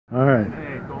All right.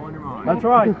 Hey, goal in your mind. That's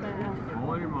right.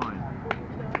 Goal in your mind.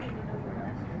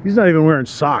 He's not even wearing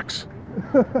socks.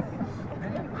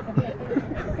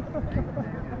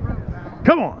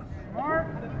 Come on.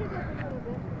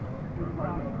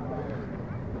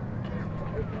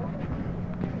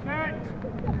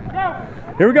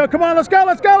 Here we go. Come on, let's go,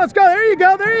 let's go, let's go. There you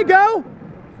go, there you go.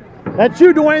 That's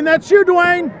you, Dwayne. That's you,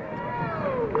 Dwayne.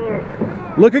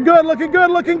 Looking good, looking good,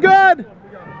 looking good.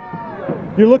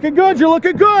 You're looking good, you're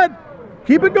looking good.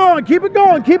 Keep it going, keep it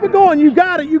going, keep it going. You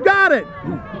got it, you got it.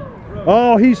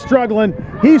 Oh, he's struggling.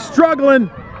 He's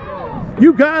struggling.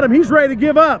 You got him. He's ready to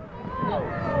give up.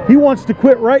 He wants to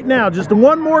quit right now. Just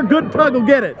one more good tug will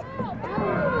get it.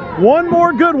 One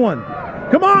more good one.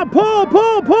 Come on, pull,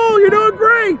 pull, pull. You're doing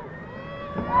great.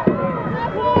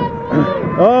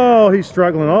 Oh, he's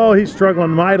struggling. Oh, he's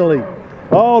struggling mightily.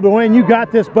 Oh, Dwayne, you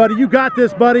got this, buddy. You got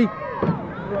this, buddy.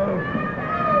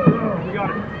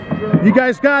 You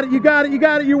guys got it. You got it. You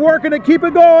got it. You're working it. Keep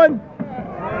it going.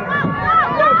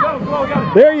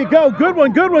 There you go. Good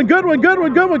one. Good one. Good one. Good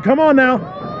one. Good one. Come on now.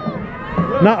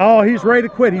 No, oh, he's ready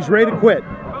to quit. He's ready to quit.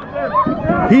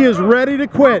 He is ready to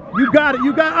quit. You got it.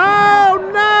 You got. Oh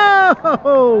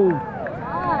no!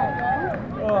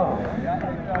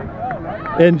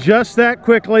 And just that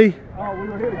quickly,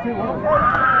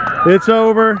 it's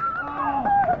over.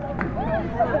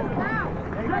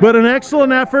 But an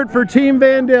excellent effort for Team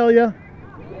Vandalia.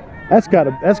 That's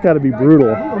gotta be brutal.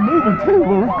 We're moving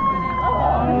too.